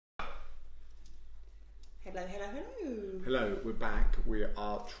Hello, hello, hello. Hello, we're back. We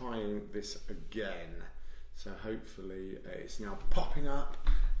are trying this again. So hopefully it's now popping up.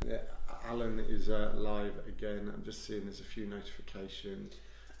 Alan is live again. I'm just seeing there's a few notifications.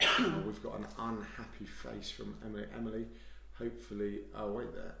 We've got an unhappy face from Emily. Emily, hopefully, oh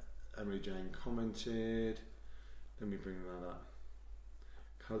wait there. Emily Jane commented. Let me bring that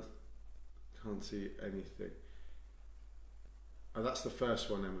up. Can't see anything. Oh, that's the first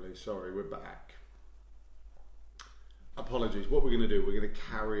one, Emily. Sorry, we're back. Apologies. What we're going to do, we're going to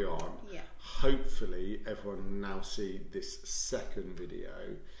carry on. Yeah. Hopefully, everyone will now see this second video.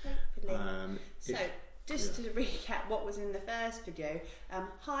 Hopefully. Just to recap what was in the first video.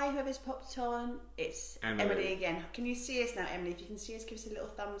 Hi, whoever's popped on. It's Emily again. Can you see us now, Emily? If you can see us, give us a little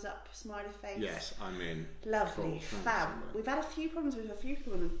thumbs up, smiley face. Yes, I'm in. Lovely. Fab. We've had a few problems with a few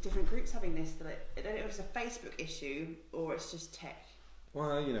people in different groups having this. That I don't know if it's a Facebook issue or it's just tech.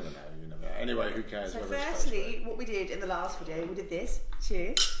 Well, you never know. You never know. Anyway, who cares? So firstly, what we did in the last video, we did this.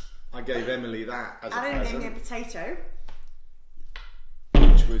 Cheers. I gave Emily that as a present. Alan gave me a potato.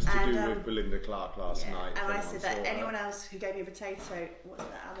 Which was to do with Belinda Clark last night. And I said that anyone else who gave me a potato, what's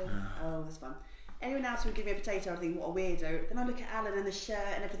that, Alan? Oh, that's fun. Anyone else who would give me a potato, I think, what a weirdo. Then I look at Alan and the shirt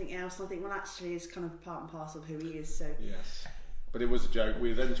and everything else, and I think, well, actually, it's kind of part and parcel of who he is. So yes. But it was a joke.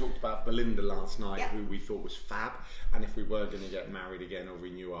 We then talked about Belinda last night, who we thought was fab. And if we were going to get married again or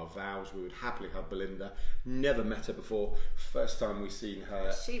renew our vows, we would happily have Belinda. Never met her before. First time we seen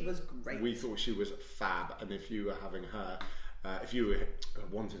her. She was great. We thought she was fab. And if you were having her, if you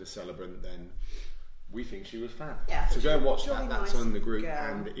wanted a celebrant, then we think she was fab. Yeah, so go and watch that. That's on the group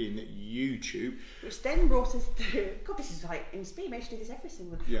and in YouTube. Which then brought us to, God, this is like in speed. Maybe I should do this every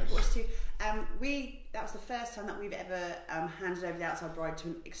single one. Yes. That was the first time that we've ever handed over the outside bride to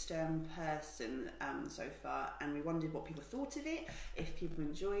an external person so far, and we wondered what people thought of it, if people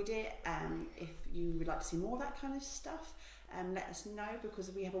enjoyed it, if you would like to see more of that kind of stuff. Let us know,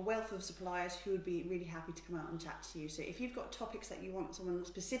 because we have a wealth of suppliers who would be really happy to come out and chat to you. So if you've got topics that you want someone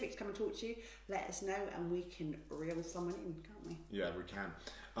specific to come and talk to you, let us know and we can reel someone in, can't we? Yeah, we can.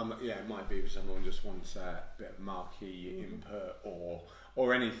 It might be if someone just wants a bit of marquee input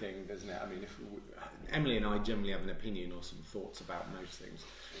or anything, doesn't it? I mean, Emily and I generally have an opinion or some thoughts about most things,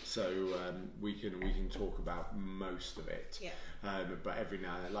 so we can talk about most of it. Yeah. But every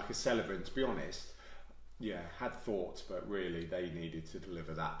now and then, like a celebrant, to be honest. Yeah, had thoughts, but really they needed to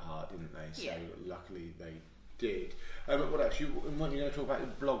deliver that part, didn't they? So luckily they did. But what else? Weren't you going to talk about the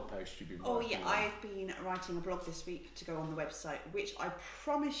blog post you've been writing? I've been writing a blog this week to go on the website, which I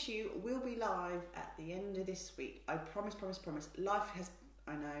promise you will be live at the end of this week. I promise. Life has...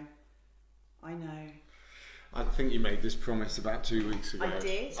 I know. I think you made this promise about 2 weeks ago. I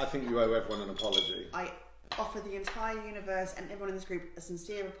did. I think you owe everyone an apology. I offer the entire universe and everyone in this group a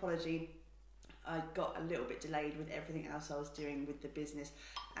sincere apology. I got a little bit delayed with everything else I was doing with the business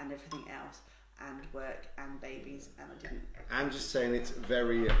and everything else, and work and babies, and I didn't. I'm just saying it's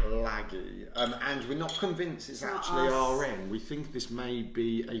very laggy, and we're not convinced it's actually our end. We think this may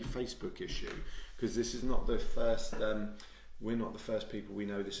be a Facebook issue, because this is not the first. We're not the first people we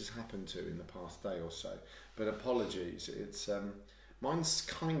know this has happened to in the past day or so. But apologies. It's mine's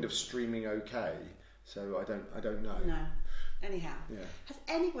kind of streaming okay, so I don't know. No. Anyhow, has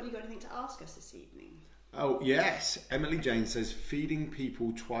anybody got anything to ask us this evening? Oh yes, Emily Jane says feeding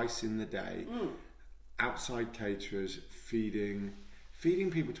people twice in the day. Outside caterers feeding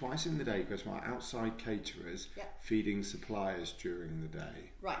people twice in the day goes by outside caterers feeding suppliers during the day.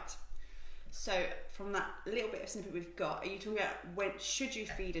 Right. So from that little bit of snippet we've got, are you talking about when should you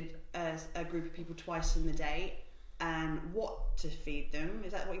feed a group of people twice in the day, and what to feed them?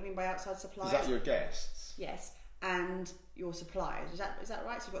 Is that what you mean by outside suppliers? Is that your guests? Yes. And your suppliers. Is that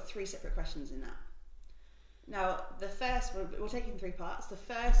right? So you've got 3 separate questions in that. Now, the first one, we'll take it in 3 parts. The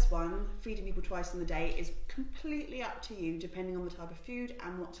first one, feeding people twice in the day, is completely up to you, depending on the type of food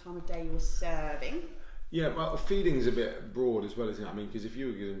and what time of day you're serving. Yeah, well, feeding is a bit broad as well, isn't it? I mean, because if you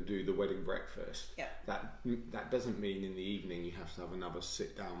were going to do the wedding breakfast, that doesn't mean in the evening you have to have another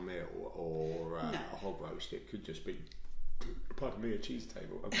sit-down meal or a hog roast. It could just be, pardon me, a cheese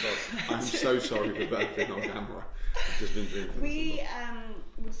table. I'm sorry. I'm so sorry for that thing on camera. I've just been drinking.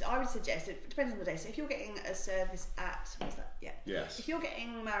 I would suggest, it depends on the day. So if you're getting a service at, what's that? Yeah. Yes. If you're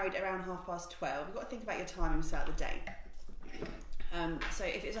getting married around 12:30, you've got to think about your timings throughout the day. So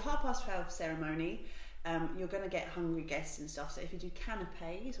if it's a 12:30 ceremony, you're going to get hungry guests and stuff. So if you do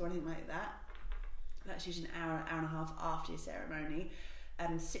canapes or anything like that, that's usually an hour and a half after your ceremony.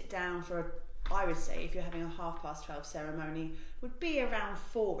 Sit down for I would say if you're having a 12:30 ceremony, would be around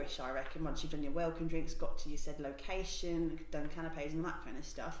 4ish, I reckon, once you've done your welcome drinks, got to your said location, done canapes and that kind of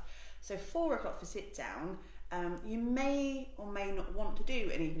stuff. So 4 o'clock for sit down. You may or may not want to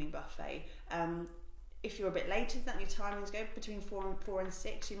do an evening buffet. If you're a bit later than that, your timings go between 4 and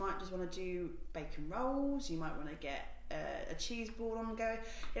 6. You might just want to do bacon rolls. You might want to get a cheese board on the go.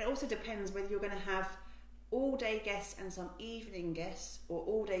 It also depends whether you're going to have all-day guests and some evening guests, or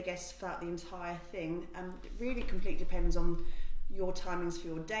all-day guests throughout the entire thing. It really completely depends on your timings for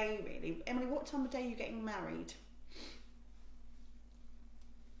your day, really. Emily, what time of day are you getting married?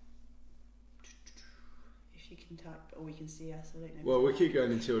 If you can type, or we can see us, I don't know. Well, we keep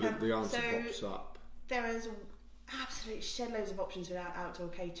going until the answer pops up. There is absolute shed loads of options with outdoor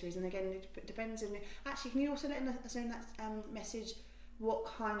caterers, and again, it depends on. Actually, can you also let us know in that message what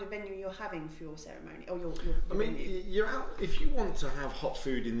kind of venue you're having for your ceremony or your I mean, venue? you're out if you want to have hot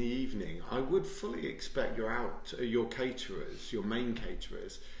food in the evening. I would fully expect your caterers, your main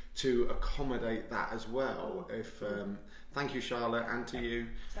caterers, to accommodate that as well. If thank you, Charlotte, and to you.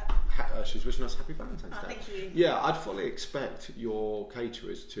 She's wishing us happy Valentine's Day. Thank you. Yeah, I'd fully expect your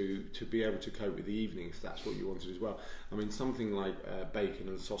caterers to be able to cope with the evening if that's what you wanted as well. I mean, something like bacon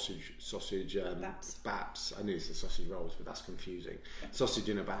and sausage baps. I knew it's the sausage rolls, but that's confusing. Sausage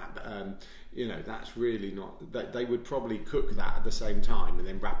in a bap. You know, that's really not. They would probably cook that at the same time and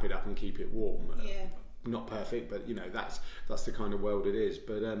then wrap it up and keep it warm. Yeah. Not perfect, but you know, that's the kind of world it is.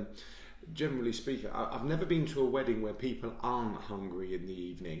 But generally speaking, I've never been to a wedding where people aren't hungry in the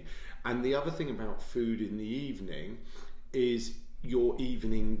evening. And the other thing about food in the evening is your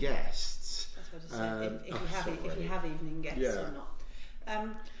evening guests. That's what I just said. If you have evening guests or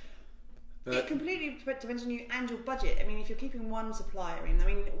not. It completely depends on you and your budget. I mean, if you're keeping one supplier in, I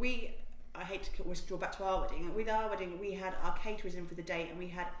mean, I hate to always draw back to our wedding. With our wedding, we had our caterers in for the day, and we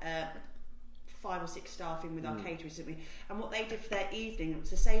had 5 or 6 staff in with our caterers, didn't we? And what they did for their evening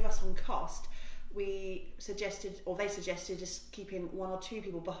was to save us on cost. They suggested just keeping 1 or 2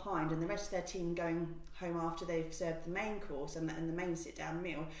 people behind, and the rest of their team going home after they've served the main course and the main sit-down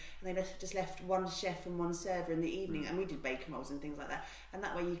meal. And they just left 1 chef and 1 server in the evening, and we did bacon rolls and things like that. And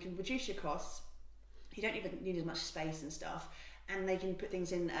that way you can reduce your costs. You don't even need as much space and stuff. And they can put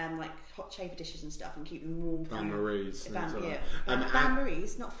things in like hot chafer dishes and stuff and keep them warm. Bain-maries.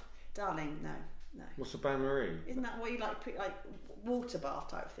 Bain-maries, not... Darling, no. What's a bain-marie? Isn't that what you like put like water bath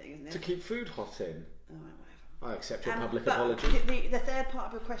type thing, isn't it? To keep food hot in. Oh, whatever. I accept your public apology. The third part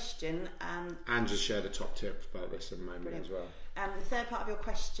of your question... Anne just shared a top tip about this in a moment as well. The third part of your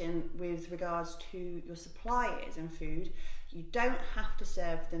question with regards to your suppliers and food, you don't have to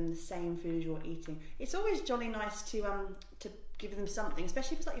serve them the same food as you're eating. It's always jolly nice to give them something,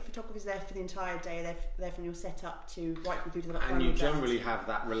 especially if it's like your photographer's there for the entire day, they're there from your setup to right through to the and you generally have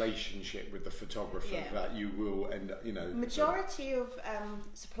that relationship with the photographer that you will end up, you know. Majority of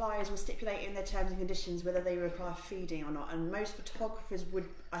suppliers will stipulate in their terms and conditions whether they require feeding or not, and most photographers would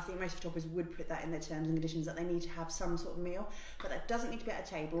put that in their terms and conditions, that they need to have some sort of meal, but that doesn't need to be at a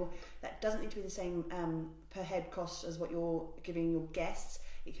table, that doesn't need to be the same per head cost as what you're giving your guests.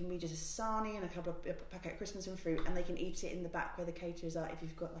 It can be just a sarnie and a packet of Christmas and fruit, and they can eat it in the back where the caterers are if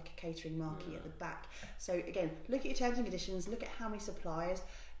you've got like a catering marquee at the back. So again, look at your terms and conditions, look at how many suppliers,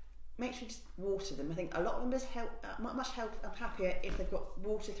 make sure you just water them. I think a lot of them just I'm happier if they've got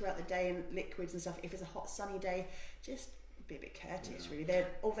water throughout the day and liquids and stuff. If it's a hot sunny day, just be a bit courteous really.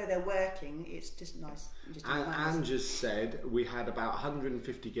 Although they're working, it's just nice. Anne just said we had about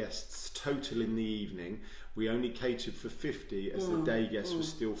 150 guests total in the evening. We only catered for 50 as the day guests were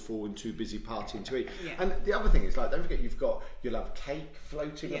still full and too busy partying to eat. Yeah. And the other thing is, like, don't forget you'll have cake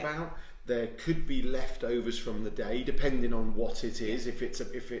floating about. There could be leftovers from the day, depending on what it is. If it's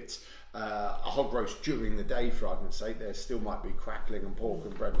a hog roast during the day, for argument's sake, there still might be crackling and pork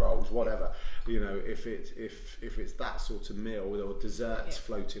and bread rolls, whatever. You know, if it's that sort of meal or desserts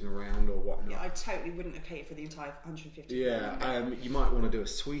floating around or whatnot. Yeah, I totally wouldn't have catered for the entire 150. Yeah, you might want to do a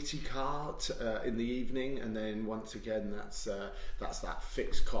sweetie cart in the evening, and then once again, that's that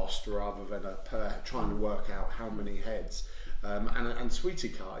fixed cost rather than trying to work out how many heads. And sweetie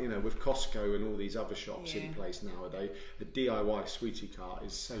cart, you know, with Costco and all these other shops in place nowadays, the DIY sweetie cart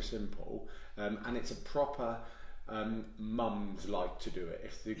is so simple, and it's a proper mums like to do it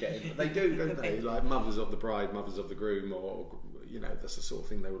if they get it. They do, don't they? Like mothers of the bride, mothers of the groom, or you know, that's the sort of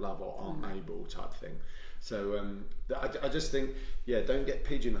thing they would love, or Aunt Mabel type thing. So I just think, don't get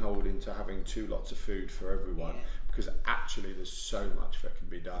pigeonholed into having 2 lots of food for everyone. Because actually there's so much that can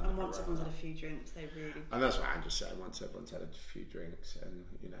be done. And once everyone's had a few drinks, they really... And that's what Andrew said, once everyone's had a few drinks, and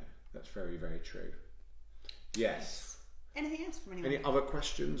you know, that's very, very true. Yes. Anything else from anyone? Any other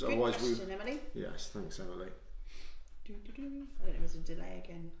questions? Good Otherwise, question, Emily. Yes, thanks, Emily. I don't know if there's a delay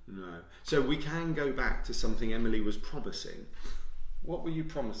again. No. So we can go back to something Emily was promising. What were you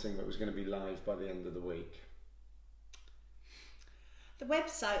promising that was going to be live by the end of the week? The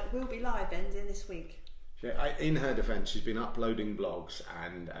website will be live ending this week. In her defence, she's been uploading blogs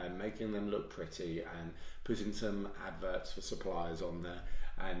and making them look pretty and putting some adverts for suppliers on there.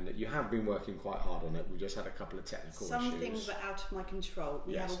 And you have been working quite hard on it. We just had a couple of technical issues. Some things were out of my control.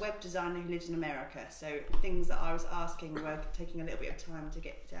 We Yes. have a web designer who lives in America, so things that I was asking were taking a little bit of time to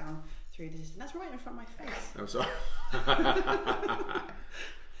get down through the system. That's right in front of my face. I'm sorry.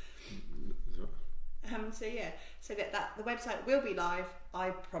 So that the website will be live, I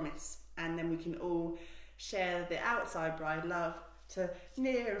promise, and then we can all share the outside bride love to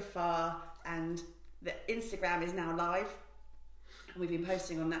near and far. And the Instagram is now live, and we've been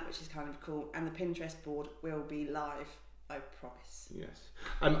posting on that, which is kind of cool. And the Pinterest board will be live, I promise. Yes.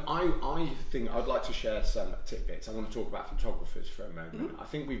 I think I'd like to share some tidbits. I want to talk about photographers for a moment. Mm-hmm. I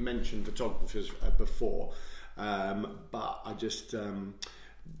think we've mentioned photographers before, but I just.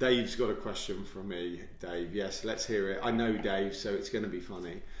 Dave's got a question from me. Dave, yes, let's hear it. I know Dave, so it's going to be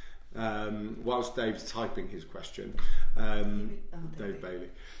funny. Whilst Dave's typing his question, Dave Bailey.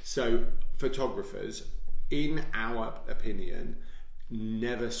 So, photographers, in our opinion,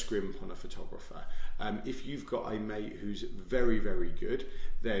 never scrimp on a photographer. If you've got a mate who's very, very good,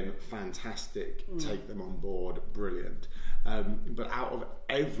 then fantastic, take them on board, brilliant. But out of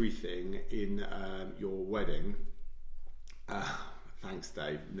everything in your wedding, thanks,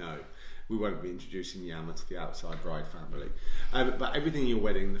 Dave. No, we won't be introducing Yama to the outside bride family. But everything in your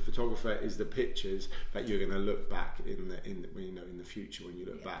wedding, the photographer is the pictures that you're going to look back in the future when you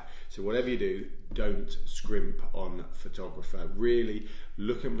look back. So whatever you do, don't scrimp on photographer. Really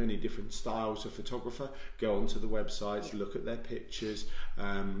look at many different styles of photographer. Go onto the websites, look at their pictures,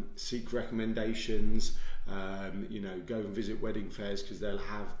 seek recommendations. Go and visit wedding fairs because they'll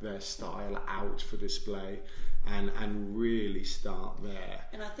have their style out for display. And really start there.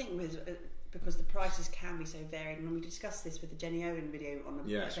 And I think because the prices can be so varied, and when we discussed this with the Jenny Owen video on the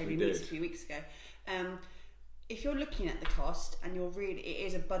Baylily Meets a few weeks ago, if you're looking at the cost and it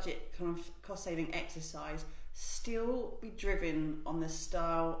is a budget kind of cost saving exercise, still be driven on the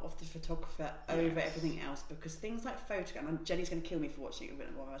style of the photographer over everything else, because things like and Jenny's going to kill me for watching it, but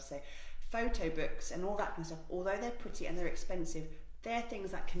what I say, photo books and all that kind of stuff, although they're pretty and they're expensive, they're things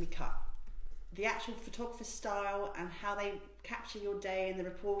that can be cut. The actual photographer style and how they capture your day and the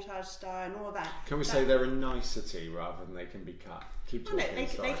reportage style and all of that. Can we say they're a nicety rather than they can be cut? They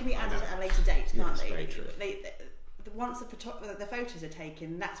can be added at a later date, can't they? Very true. Once the photos are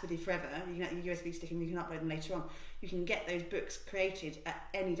taken, that's with you forever. You can get the USB stick and you can upload them later on. You can get those books created at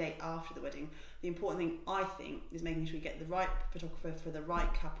any date after the wedding. The important thing, I think, is making sure you get the right photographer for the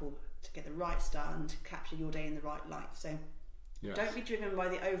right couple to get the right style and to capture your day in the right light. So. Yes. Don't be driven by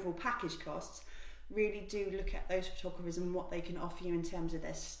the overall package costs. Really do look at those photographers and what they can offer you in terms of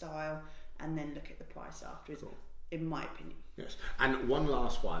their style, and then look at the price afterwards, in my opinion. Yes. And one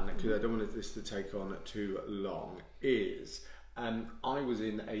last one, because I don't want this to take on too long, is I was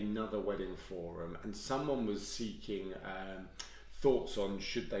in another wedding forum and someone was seeking thoughts on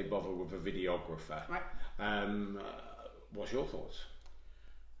should they bother with a videographer. Right. What's your thoughts?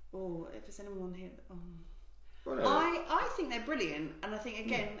 Oh, if there's anyone here... Well, no. I think they're brilliant, and I think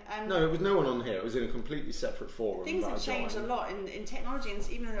again... no, there was no one on here. It was in a completely separate forum. Things have changed a lot in technology, and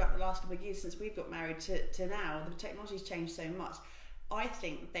even throughout the last couple of years since we've got married to now, the technology's changed so much. I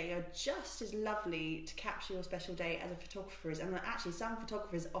think they are just as lovely to capture your special day as a photographer is, and actually some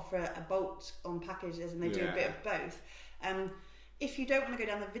photographers offer a bolt-on packages and they do a bit of both. If you don't want to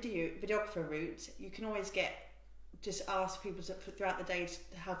go down the videographer route, you can always just ask people throughout the day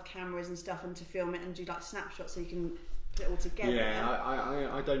to have cameras and stuff and to film it and do like snapshots so you can put it all together. Yeah,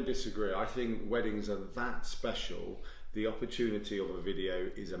 I don't disagree. I think weddings are that special. The opportunity of a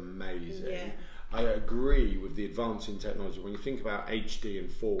video is amazing. Yeah. I agree with the advance in technology. When you think about HD and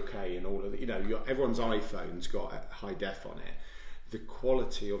 4K and all of the, everyone's iPhone's got a high def on it. The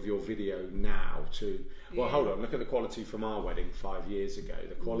quality of your video now hold on, look at the quality from our wedding 5 years ago.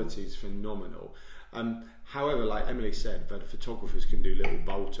 The quality is phenomenal. However, like Emily said, that photographers can do little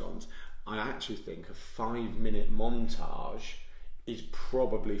bolt-ons. I actually think a 5-minute montage is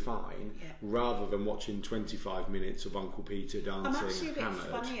probably fine, rather than watching 25 minutes of Uncle Peter dancing. I'm actually a bit hammered.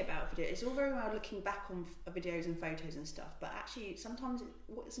 funny about video. It's all very well looking back on videos and photos and stuff, but actually sometimes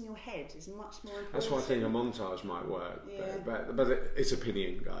what's in your head is much more important. That's why I think a montage might work. Yeah. But it's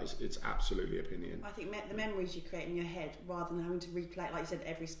opinion, guys. It's absolutely opinion. I think the memories you create in your head, rather than having to replay, like you said,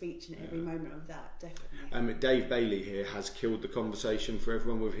 every speech and every moment of that, definitely. Dave Bailey here has killed the conversation for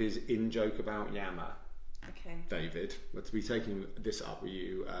everyone with his in-joke about Yammer. Okay. David, let's be taking this up with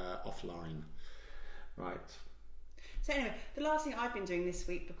you offline. Right. So anyway, the last thing I've been doing this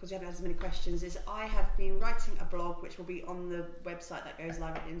week, because we haven't had as many questions, is I have been writing a blog which will be on the website that goes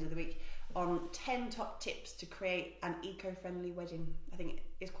live at the end of the week on 10 top tips to create an eco-friendly wedding. I think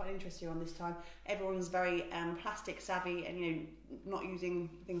it's quite interesting on this time. Everyone's very plastic savvy and not using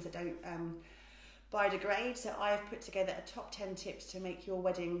things that don't biodegrade. So I have put together a top 10 tips to make your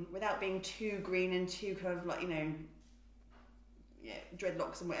wedding without being too green and too kind of like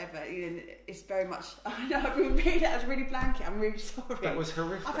dreadlocks and whatever. It's very much. I know I've been reading that. I was really blanket. I'm really sorry. That was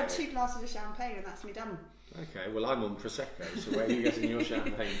horrific. I've had 2 glasses of champagne and that's me done. Okay, well I'm on Prosecco, so where are you getting your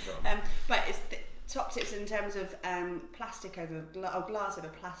champagne from? But it's top tips in terms of plastic over glass over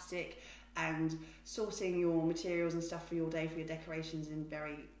plastic, and sourcing your materials and stuff for your day for your decorations in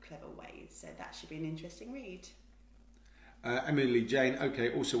very clever ways. So that should be an interesting read. Emily Jane,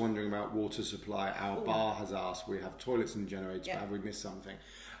 okay, also wondering about water supply. Our bar has asked, we have toilets and generators, but have we missed something?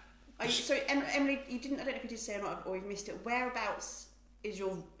 Sorry, Emily, you didn't. I don't know if you did say or not, or you've missed it. Whereabouts is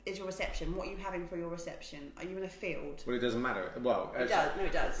your reception? What are you having for your reception? Are you in a field? Well, it doesn't matter. Well, it does. No,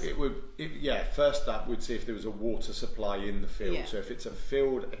 it does. It would. First up, we'd see if there was a water supply in the field. Yeah. So if it's a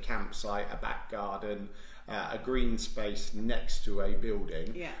field, a campsite, a back garden, a green space next to a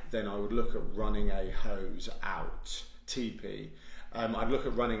building, then I would look at running a hose out. TP. I'd look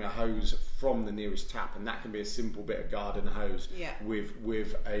at running a hose from the nearest tap, and that can be a simple bit of garden hose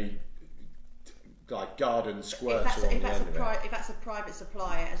with a like garden squirter on the end of it. If that's a private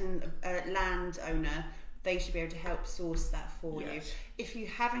supplier, as in a landowner, they should be able to help source that for you. If you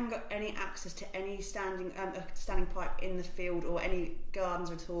haven't got any access to any standing pipe in the field or any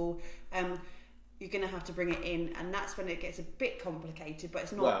gardens at all, you're going to have to bring it in, and that's when it gets a bit complicated, but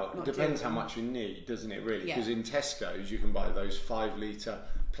it's not. Well, it depends how much you need, doesn't it, really? Because in Tesco's, you can buy those 5-litre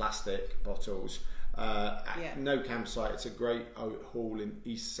plastic bottles. No campsite, it's a great hall in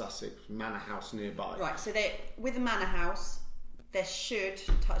East Sussex, Manor House nearby. Right, so with the Manor House, there should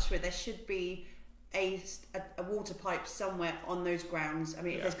be a water pipe somewhere on those grounds. I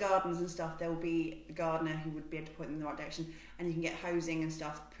mean, if there's gardens and stuff, there will be a gardener who would be able to point them in the right direction, and you can get hosing and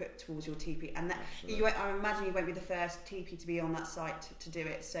stuff put towards your teepee. And I imagine you won't be the first teepee to be on that site to do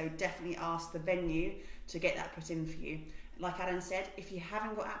it, so definitely ask the venue to get that put in for you. Like Alan said, if you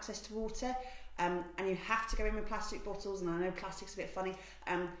haven't got access to water, and you have to go in with plastic bottles, and I know plastic's a bit funny,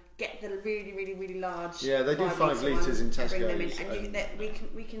 get the really, really, really large. Yeah, they do 5 litres in Tesco's. Bring them in,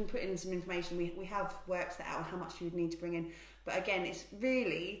 and we can put in some information. We have worked that out on how much you would need to bring in. But again, it's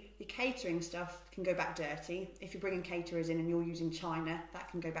really your catering stuff can go back dirty. If you're bringing caterers in and you're using china, that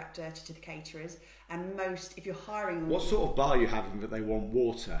can go back dirty to the caterers. And if you're hiring, what sort of bar are you having that they want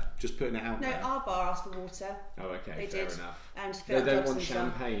water? Just putting it out there. No, our bar asked for water. Oh, okay, fair enough. And they don't want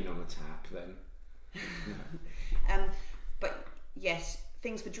champagne on a tap then. No. But yes,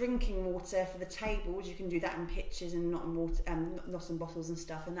 things for drinking water for the tables, you can do that in pitchers and not in water, not in bottles and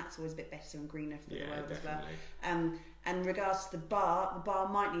stuff, and that's always a bit better and greener for the world definitely. As well. And in regards to the bar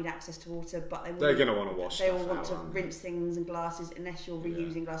might need access to water, but they're going to want to wash. They will want to rinse things and glasses, unless you're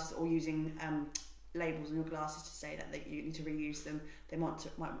reusing glasses or using labels on your glasses to say that you need to reuse them. They might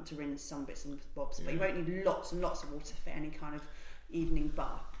want to rinse some bits and bobs, but you won't need lots and lots of water for any kind of evening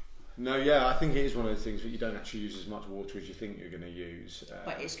bar. No, I think it is one of those things that you don't actually use as much water as you think you're going to use.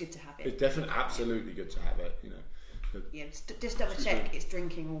 But it's good to have it. It's definitely absolutely good to have it, just double check it's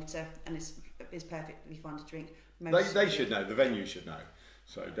drinking water, and it's perfectly fine to drink. They should know, the venue should know.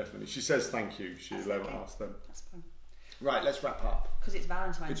 So definitely. She says thank you. She'll ask them. That's fine. Right, let's wrap up. Because it's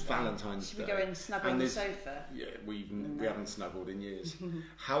Valentine's Day. It's Valentine's Day. Should we go and snuggle on the sofa? Yeah, we haven't snuggled in years.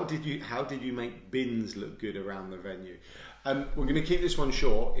 How did you make bins look good around the venue? We're going to keep this one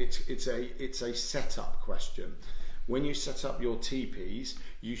short. It's a setup question. When you set up your teepees,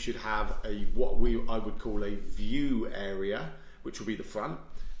 you should have I would call a view area, which will be the front,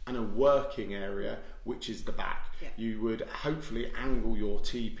 and a working area, which is the back. Yeah. You would hopefully angle your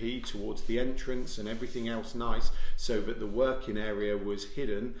TP towards the entrance and everything else nice, so that the working area was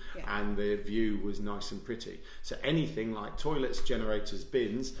hidden and the view was nice and pretty. So anything like toilets, generators,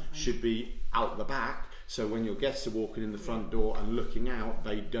 bins should be out the back, so when your guests are walking in the front door and looking out,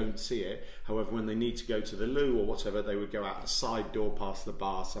 they don't see it. However, when they need to go to the loo or whatever, they would go out a side door past the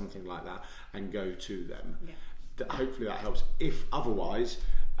bar, something like that, and go to them. Hopefully that helps. If otherwise,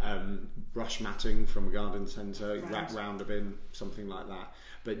 brush matting from a garden centre, round a bin, something like that.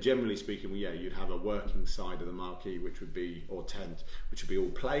 But generally speaking, you'd have a working side of the marquee, which would be, or tent, which would be all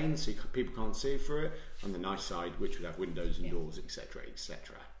plain, so people can't see through it, and the nice side, which would have windows and doors, etc.,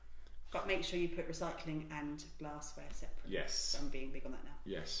 etc. Got to make sure you put recycling and glassware separate. Yes. I'm being big on that now.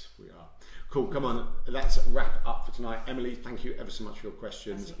 Yes, we are. Cool, come on, let's wrap up for tonight. Emily, thank you ever so much for your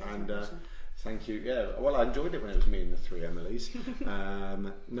questions. Thank you. Yeah, well, I enjoyed it when it was me and the three Emilys.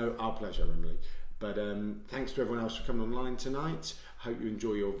 No, our pleasure, Emily. But thanks to everyone else for coming online tonight. Hope you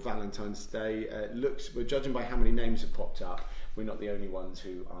enjoy your Valentine's Day. We're judging by how many names have popped up. We're not the only ones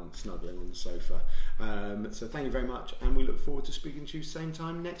who aren't snuggling on the sofa. So thank you very much, and we look forward to speaking to you same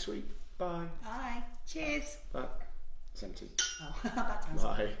time next week. Bye. Bye. Cheers. Bye. It's empty. Oh, that sounds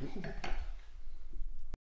Bye.